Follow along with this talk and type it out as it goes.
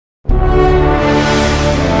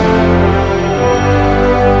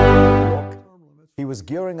was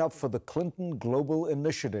gearing up for the Clinton Global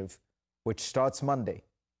Initiative, which starts Monday.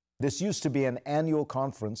 This used to be an annual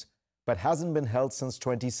conference, but hasn't been held since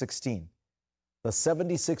 2016. The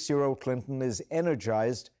 76-year-old Clinton is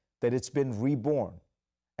energized that it's been reborn,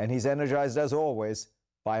 and he's energized, as always,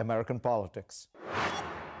 by American politics.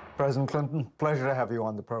 President Clinton, pleasure to have you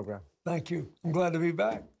on the program. Thank you. I'm glad to be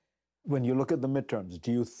back. When you look at the midterms,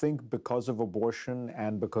 do you think because of abortion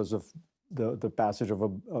and because of the passage of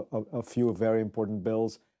a few very important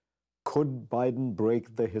bills, could Biden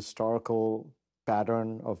break the historical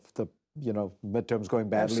pattern of the midterms going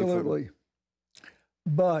badly? Absolutely.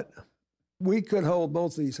 But we could hold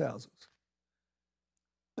both these houses.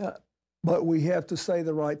 But we have to say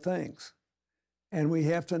the right things. And we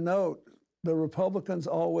have to note the Republicans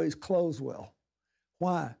always close well.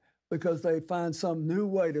 Why? Because they find some new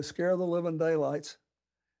way to scare the living daylights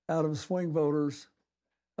out of swing voters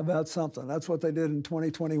about something. That's what they did in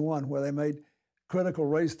 2021, where they made critical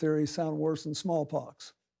race theory sound worse than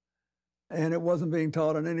smallpox. And it wasn't being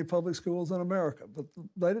taught in any public schools in America, but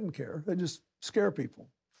they didn't care. They just scare people.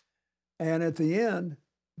 And at the end,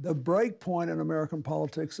 the break point in American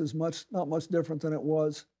politics is not much different than it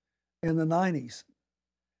was in the 90s.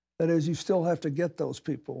 That is, you still have to get those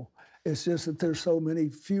people. It's just that there's so many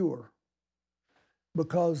fewer.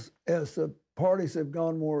 Because as the parties have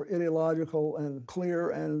gone more ideological and clear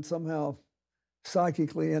and somehow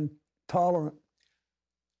psychically intolerant,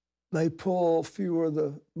 they pull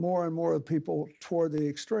more and more of people toward the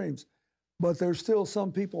extremes. But there's still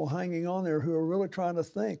some people hanging on there who are really trying to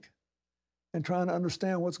think and trying to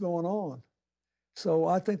understand what's going on. So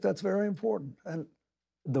I think that's very important. And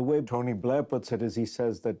the way Tony Blair puts it is he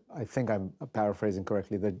says that, I think I'm paraphrasing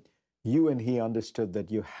correctly, that you and he understood that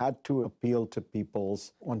you had to appeal to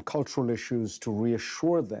peoples on cultural issues to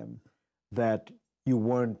reassure them that you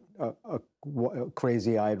weren't a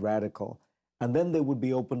crazy-eyed radical. And then they would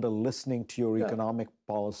be open to listening to your economic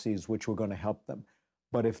policies, which were going to help them.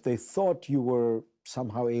 But if they thought you were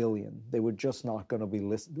somehow alien, they were just not going to be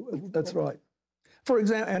listening. That's right. For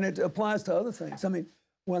example, and it applies to other things. I mean,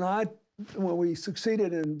 when we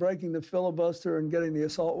succeeded in breaking the filibuster and getting the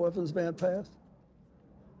assault weapons ban passed,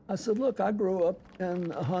 I said, look, I grew up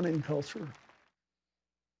in a hunting culture.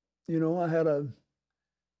 You know, I had a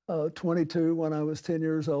 22 when I was 10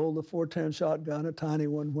 years old, a 410 shotgun, a tiny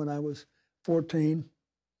one when I was 14.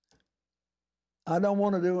 I don't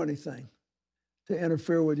want to do anything to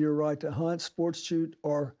interfere with your right to hunt, sports shoot,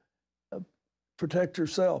 or protect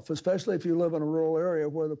yourself, especially if you live in a rural area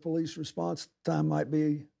where the police response time might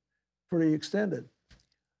be pretty extended.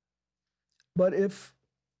 But if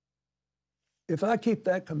I keep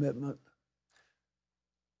that commitment,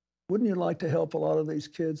 wouldn't you like to help a lot of these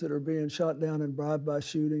kids that are being shot down and bribed by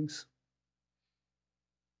shootings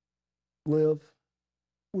live?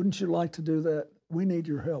 Wouldn't you like to do that? We need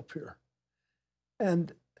your help here.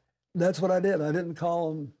 And that's what I did. I didn't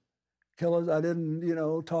call them killers. I didn't,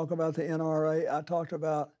 talk about the NRA. I talked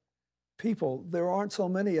about people. There aren't so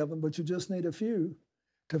many of them, but you just need a few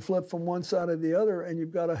to flip from one side to the other, and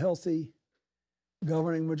you've got a healthy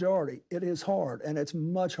governing majority. It is hard, and it's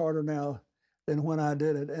much harder now than when I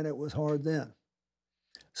did it, and it was hard then.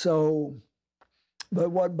 So,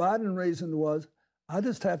 but what Biden reasoned was, I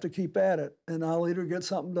just have to keep at it, and I'll either get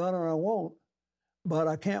something done or I won't, but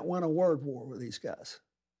I can't win a word war with these guys.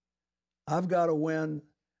 I've got to win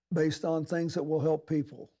based on things that will help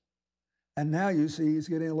people. And now you see he's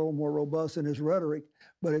getting a little more robust in his rhetoric,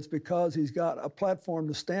 but it's because he's got a platform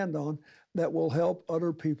to stand on that will help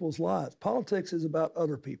other people's lives. Politics is about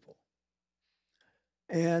other people.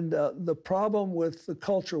 And the problem with the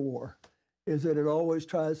culture war is that it always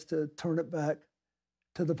tries to turn it back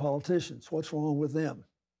to the politicians. What's wrong with them?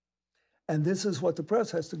 And this is what the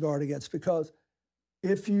press has to guard against, because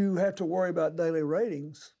if you have to worry about daily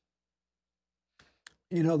ratings,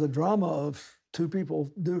 the drama of two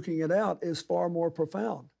people duking it out is far more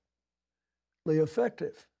profoundly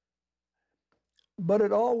effective. But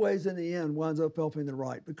it always, in the end, winds up helping the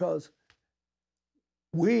right, because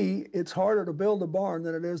it's harder to build a barn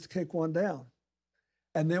than it is to kick one down.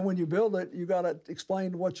 And then when you build it, you got to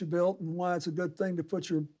explain what you built and why it's a good thing to put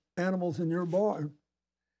your animals in your barn.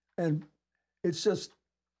 And it's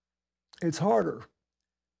harder,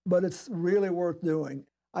 but it's really worth doing.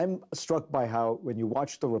 I'm struck by how, when you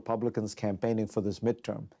watch the Republicans campaigning for this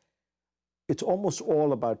midterm, it's almost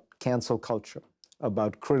all about cancel culture,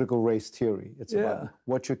 about critical race theory. It's about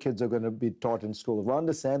what your kids are going to be taught in school. Ron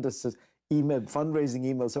DeSantis' fundraising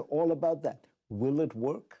emails are all about that. Will it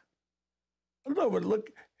work? I don't know, but look,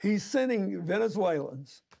 he's sending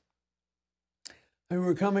Venezuelans who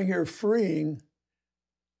were coming here freeing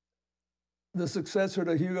the successor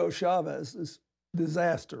to Hugo Chavez, this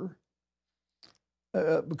disaster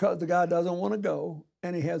because the guy doesn't want to go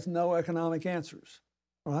and he has no economic answers,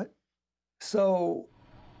 right? So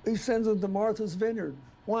he sends them to Martha's Vineyard.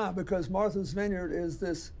 Why? Because Martha's Vineyard is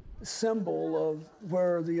this symbol of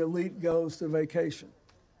where the elite goes to vacation.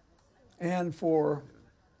 And for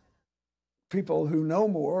people who know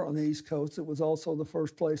more on the East Coast, it was also the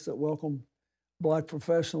first place that welcomed Black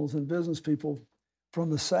professionals and business people from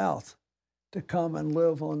the South to come and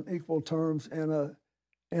live on equal terms in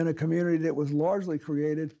a community that was largely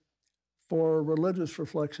created for religious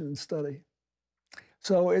reflection and study.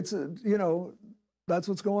 So it's, you know, that's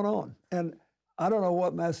what's going on. And I don't know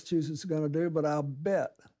what Massachusetts is going to do, but I'll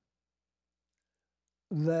bet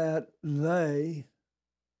that they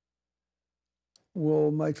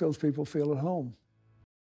will make those people feel at home.